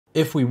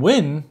If we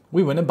win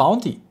a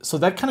bounty. So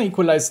that kind of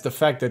equalizes the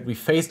fact that we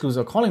faced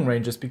loser calling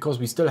ranges because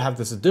we still have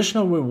this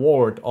additional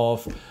reward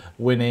of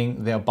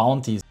winning their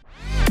bounties.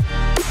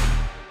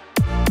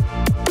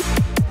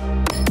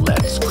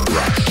 Let's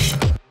crush.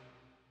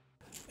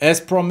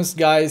 As promised,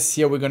 guys,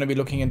 here we're going to be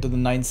looking into the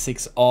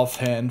 9-6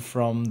 offhand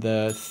from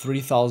the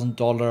 $3,000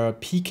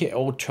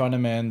 PKO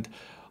tournament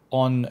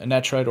on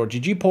Naturite or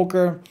GG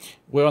Poker.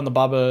 We're on the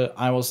bubble.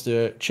 I was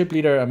the chip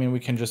leader. I mean,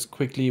 we can just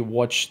quickly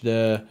watch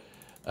the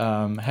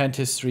hand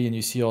history, and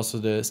you see also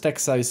the stack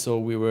size. So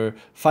we were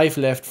 5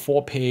 left,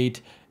 4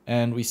 paid,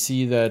 and we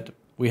see that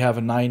we have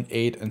a 9,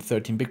 8, and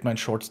 13 big blind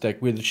short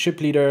stack. We're the chip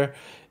leader,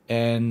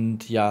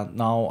 and yeah,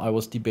 now I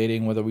was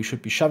debating whether we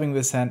should be shoving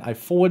this hand. I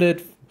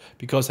folded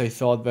because I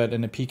thought that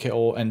in a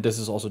PKO, and this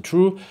is also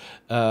true,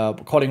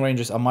 calling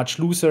ranges are much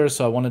looser,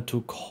 so I wanted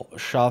to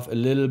shove a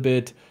little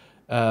bit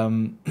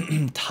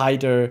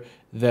tighter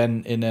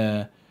than in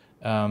a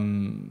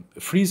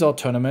freeze-out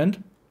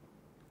tournament.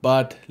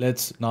 But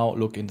let's now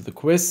look into the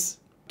quiz.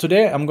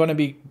 Today I'm going to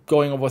be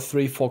going over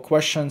 3-4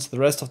 questions. The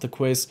rest of the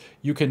quiz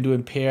you can do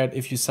in paired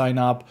if you sign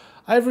up.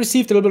 I've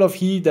received a little bit of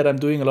heat that I'm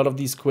doing a lot of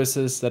these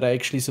quizzes that are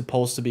actually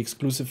supposed to be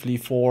exclusively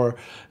for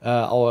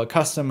our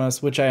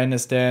customers, which I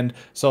understand.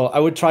 So I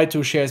would try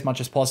to share as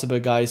much as possible,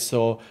 guys,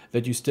 so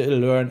that you still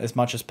learn as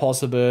much as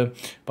possible.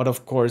 But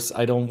of course,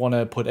 I don't want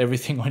to put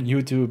everything on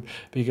YouTube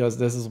because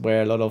this is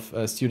where a lot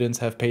of students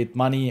have paid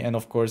money. And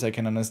of course, I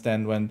can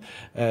understand when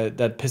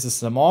that pisses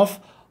them off.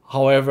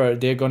 However,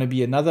 there are going to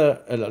be a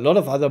lot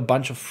of other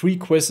bunch of free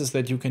quizzes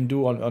that you can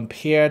do on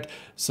paired.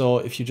 So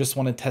if you just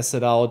want to test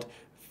it out,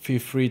 feel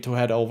free to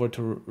head over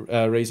to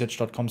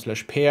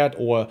razedge.com/paired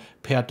or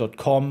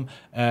paired.com,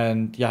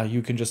 and yeah,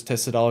 you can just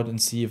test it out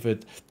and see if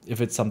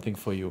it's something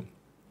for you.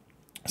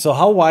 So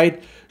how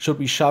wide should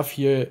we shove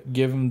here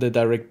given the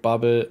direct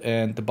bubble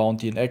and the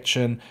bounty in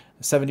action?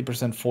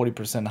 70%,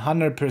 40%,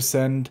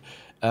 100%.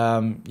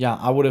 Yeah,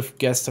 I would have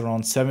guessed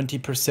around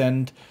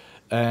 70%.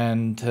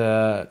 And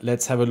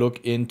let's have a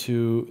look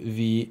into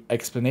the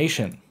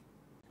explanation.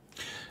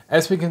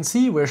 As we can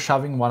see, we're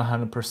shoving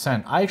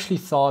 100%. I actually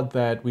thought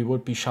that we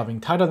would be shoving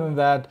tighter than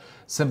that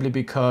simply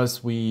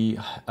because we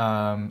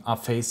are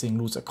facing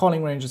loser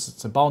calling ranges.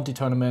 It's a bounty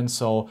tournament,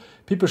 so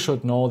people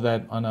should know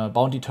that on a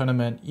bounty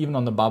tournament, even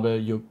on the bubble,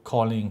 you're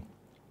calling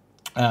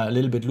a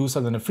little bit looser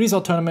than a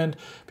freeze-out tournament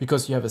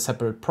because you have a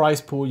separate prize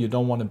pool. You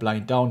don't want to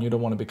blind down. You don't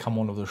want to become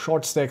one of the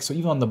short stacks. So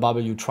even on the bubble,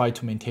 you try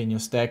to maintain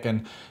your stack,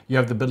 and you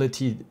have the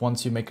ability,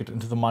 once you make it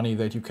into the money,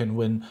 that you can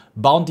win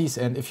bounties.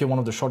 And if you're one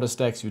of the shorter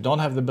stacks, you don't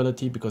have the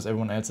ability because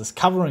everyone else is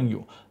covering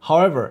you.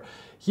 However,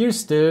 here's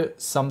still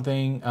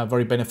something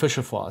very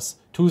beneficial for us.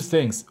 2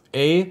 things.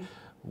 A,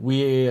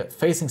 we're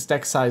facing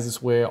stack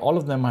sizes where all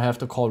of them I have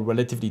to call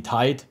relatively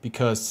tight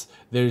because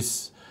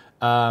there's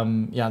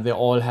yeah, they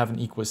all have an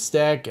equal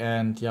stack,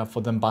 and yeah,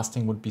 for them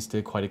busting would be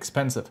still quite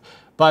expensive.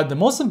 But the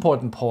most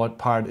important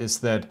part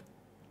is that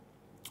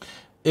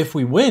if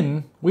we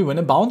win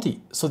a bounty.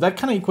 So that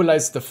kind of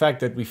equalizes the fact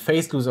that we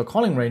faced loser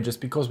calling ranges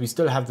because we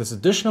still have this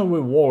additional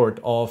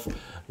reward of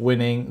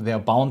winning their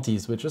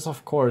bounties, which is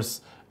of course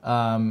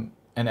an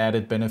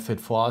added benefit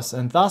for us,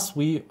 and thus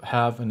we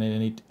have an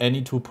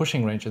any 2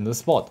 pushing range in this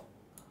spot.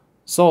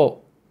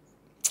 So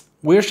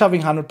we're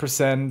shoving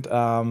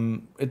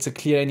 100%. It's a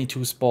clear any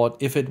 2 spot.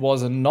 If it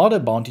was not a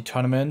bounty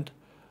tournament,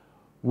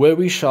 will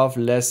we shove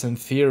less in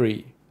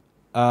theory?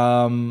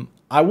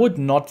 I would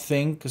not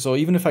think so.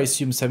 Even if I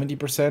assume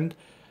 70%,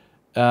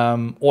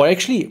 or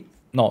actually,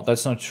 no,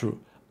 that's not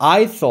true.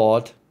 I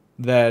thought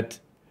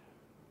that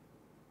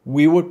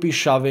we would be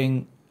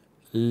shoving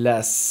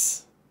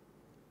less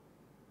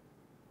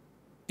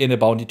in a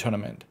bounty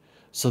tournament.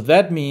 So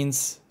that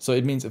means,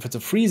 it means if it's a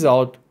freeze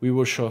out, we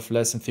will shove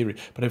less in theory.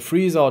 But a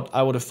freeze out,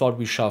 I would have thought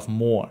we shove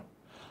more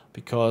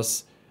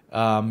because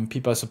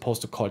people are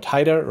supposed to call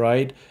tighter,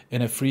 right?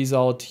 In a freeze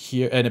out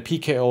here, in a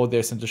PKO,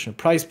 there's an additional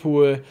prize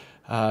pool.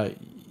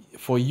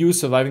 For you,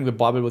 surviving the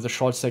bubble with a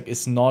short stack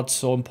is not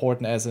so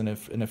important as in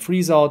a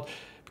freeze out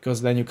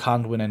because then you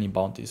can't win any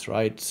bounties,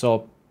 right?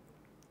 So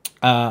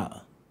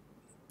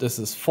this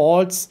is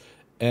false.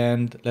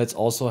 And let's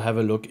also have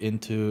a look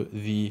into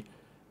the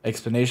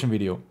explanation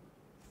video.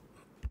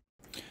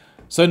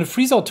 So in a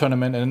freeze-out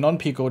tournament, in a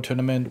non-PKO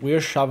tournament,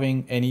 we're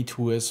shoving any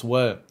 2 as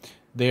well.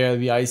 There,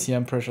 the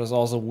ICM pressure is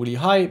also really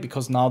high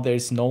because now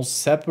there's no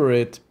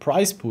separate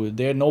prize pool.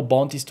 There are no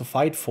bounties to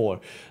fight for.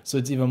 So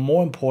it's even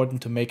more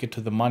important to make it to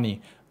the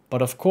money.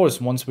 But of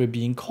course, once we're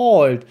being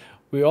called,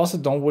 we also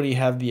don't really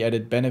have the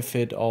added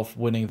benefit of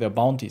winning their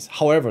bounties.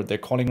 However, their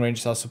calling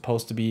ranges are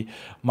supposed to be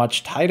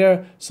much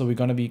tighter. So we're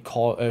going to be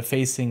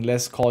facing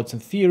less calls in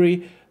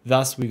theory.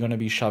 Thus, we're going to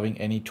be shoving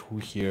any 2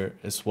 here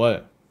as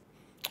well.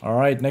 All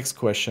right, next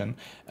question.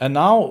 And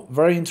now,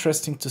 very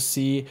interesting to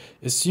see,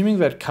 assuming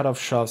that cutoff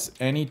shoves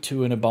any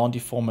 2 in a bounty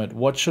format,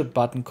 what should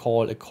button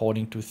call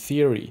according to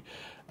theory?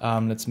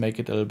 Let's make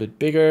it a little bit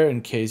bigger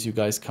in case you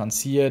guys can't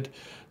see it.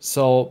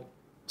 So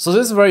So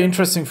this is very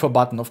interesting for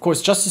button. Of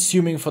course, just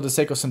assuming for the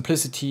sake of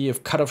simplicity,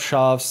 if cutoff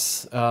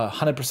shoves,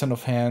 100%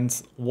 of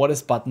hands, what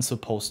is button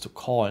supposed to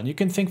call? And you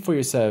can think for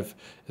yourself,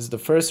 is it the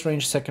first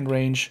range, second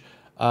range?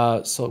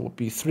 So it would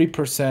be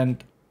 3%,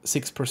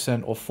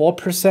 6%, or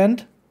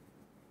 4%.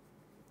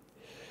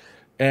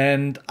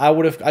 And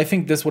I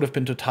think this would have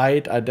been too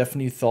tight. I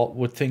definitely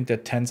would think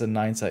that 10s and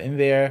 9s are in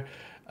there.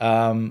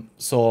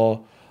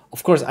 So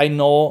of course I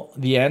know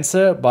the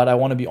answer, but I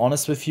want to be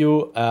honest with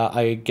you.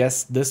 I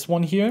guessed this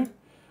one here,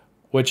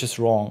 which is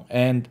wrong.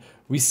 And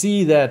we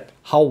see that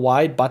how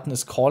wide button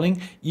is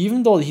calling,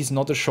 even though he's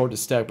not the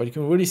shortest stack, but you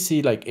can really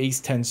see like ace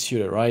 10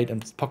 suited, right?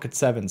 And pocket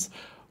 7s,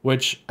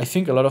 which I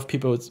think a lot of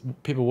people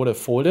would have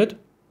folded.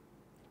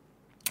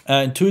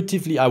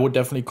 Intuitively, I would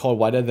definitely call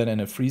wider than in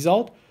a freeze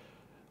out.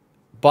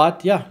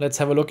 But yeah, let's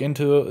have a look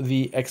into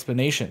the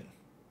explanation.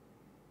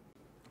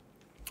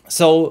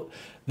 So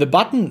the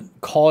button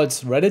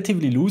calls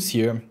relatively loose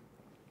here,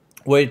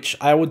 which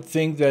I would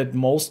think that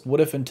most would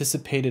have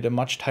anticipated a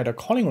much tighter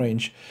calling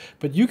range.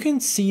 But you can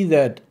see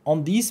that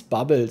on these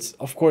bubbles,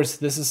 of course,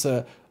 this is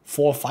a 4-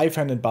 or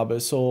 5-handed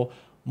bubble, so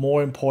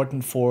more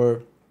important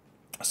for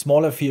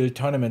smaller field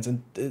tournaments.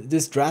 And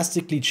this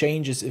drastically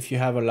changes if you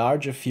have a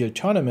larger field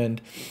tournament.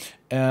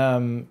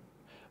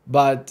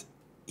 But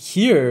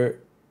here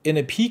in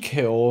a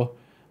PKO,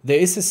 there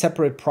is a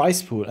separate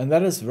prize pool, and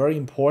that is very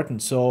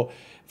important. So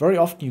very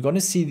often you're going to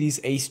see these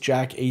ace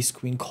jack, ace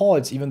queen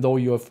calls, even though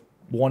you have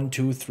 1,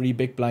 2, 3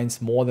 big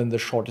blinds more than the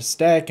shortest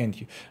stack,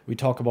 and we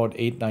talk about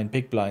 8, 9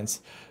 big blinds.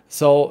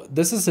 So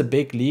this is a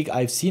big league.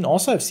 I've seen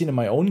in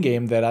my own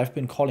game that I've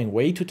been calling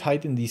way too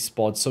tight in these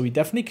spots, so we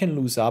definitely can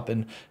lose up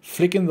and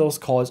flick in those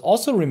calls.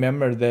 Also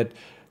remember that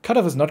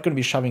cutoff is not going to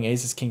be shoving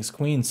aces, kings,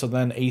 queens, so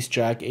then ace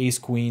jack, ace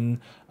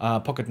queen,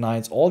 pocket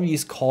 9s, all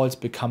these calls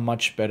become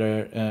much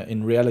better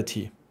in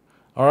reality.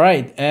 All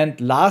right, and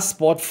last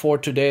spot for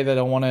today that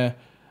I want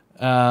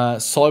to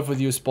solve with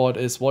you spot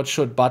is what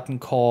should button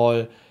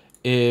call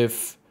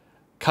if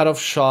cutoff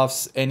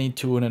shoves any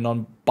two in a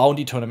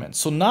non-bounty tournament.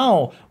 So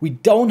now we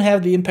don't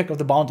have the impact of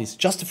the bounties,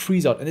 just a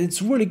freeze out. And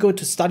it's really good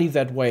to study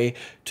that way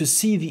to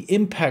see the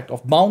impact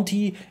of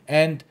bounty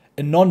and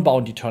a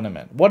non-bounty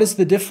tournament. What is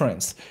the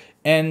difference?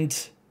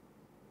 And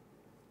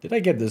did I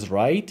get this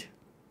right?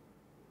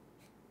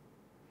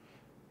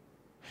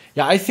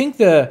 Yeah, I think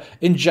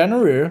in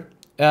general,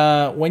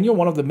 when you're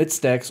one of the mid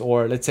stacks,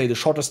 or let's say the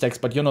shorter stacks,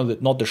 but you know,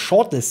 not the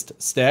shortest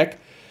stack,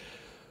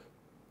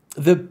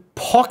 the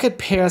pocket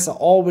pairs are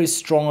always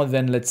stronger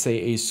than, let's say,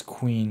 ace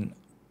queen,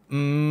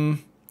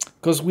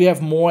 because we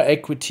have more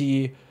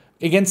equity.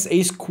 Against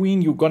ace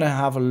queen, you're gonna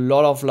have a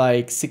lot of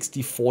like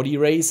 60-40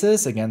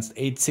 raises against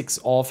 8-6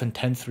 off and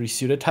 10-3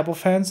 suited type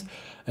of hands,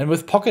 and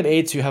with pocket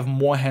 8s you have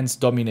more hands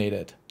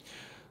dominated.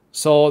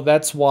 So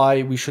that's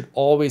why we should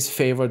always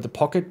favor the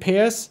pocket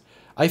pairs.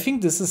 I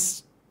think this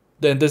is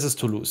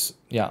too loose,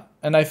 yeah,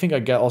 and I think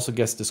I also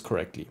guessed this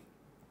correctly.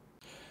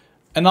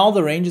 And now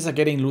the ranges are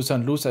getting looser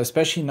and looser,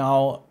 especially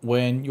now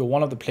when you're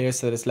one of the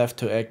players that is left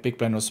to act big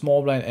blind or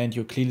small blind and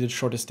you're clearly the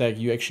shortest stack,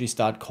 you actually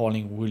start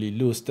calling really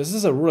loose. This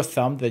is a rule of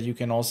thumb that you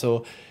can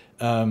also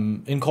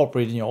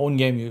incorporate in your own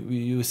game.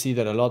 You see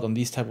that a lot on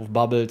these type of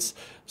bubbles.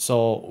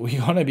 So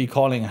we're going to be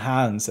calling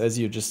hands, as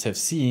you just have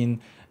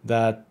seen,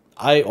 that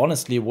I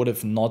honestly would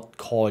have not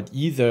called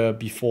either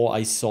before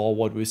I saw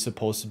what we're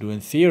supposed to do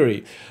in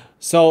theory.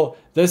 So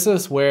this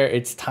is where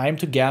it's time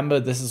to gamble.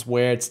 This is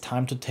where it's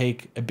time to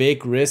take a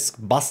big risk,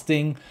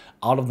 busting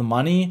out of the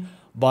money.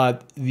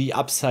 But the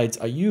upsides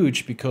are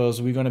huge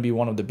because we're going to be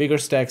one of the bigger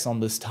stacks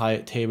on this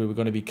table. We're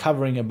going to be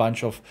covering a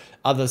bunch of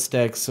other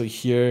stacks. So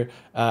here,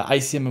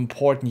 ICM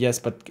important, yes.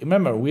 But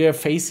remember, we are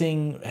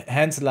facing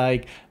hands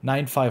like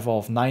 9-5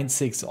 off,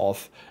 9-6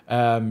 off,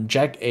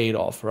 Jack 8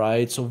 off,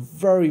 right? So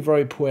very,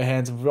 very poor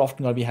hands. We're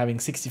often going to be having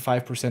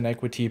 65%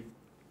 equity.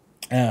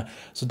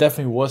 So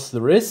definitely worth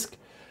the risk.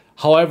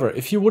 However,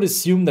 if you would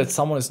assume that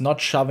someone is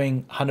not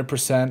shoving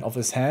 100% of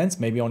his hands,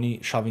 maybe only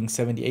shoving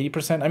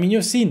 70-80%, I mean,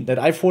 you've seen that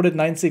I folded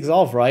 9-6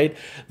 off, right?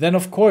 Then,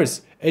 of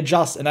course,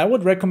 adjust. And I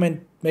would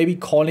recommend maybe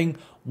calling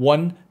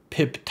 1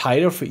 pip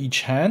tighter for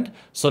each hand.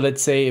 So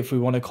let's say if we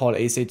want to call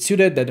ace 8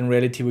 suited, that in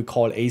reality we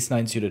call ace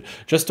 9 suited.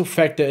 Just to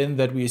factor in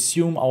that we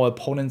assume our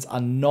opponents are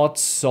not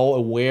so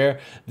aware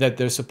that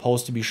they're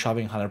supposed to be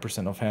shoving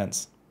 100% of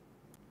hands.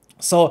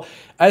 So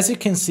as you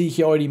can see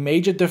here, already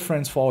major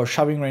difference for our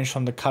shoving range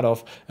from the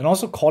cutoff and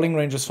also calling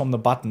ranges from the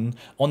button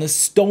on a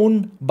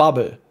stone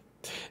bubble.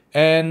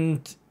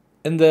 And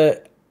in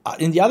the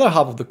other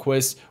half of the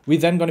quiz, we're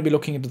then going to be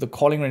looking into the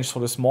calling range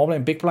for the small blind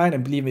and big blind,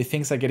 and believe me,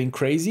 things are getting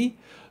crazy.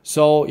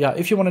 So yeah,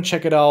 if you want to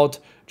check it out,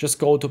 just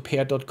go to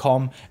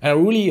paired.com, and I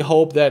really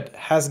hope that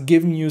has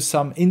given you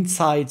some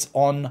insights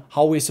on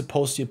how we're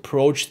supposed to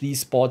approach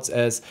these spots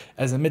as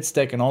a mid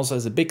stack and also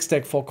as a big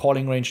stack for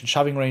calling range and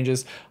shoving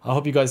ranges. I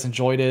hope you guys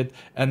enjoyed it.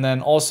 And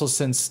then also,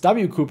 since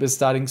WCOOP is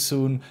starting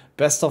soon,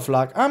 best of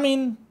luck. I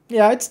mean,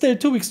 yeah, it's still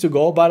 2 weeks to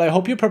go, but I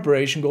hope your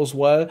preparation goes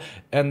well,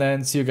 and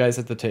then see you guys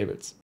at the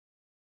tables.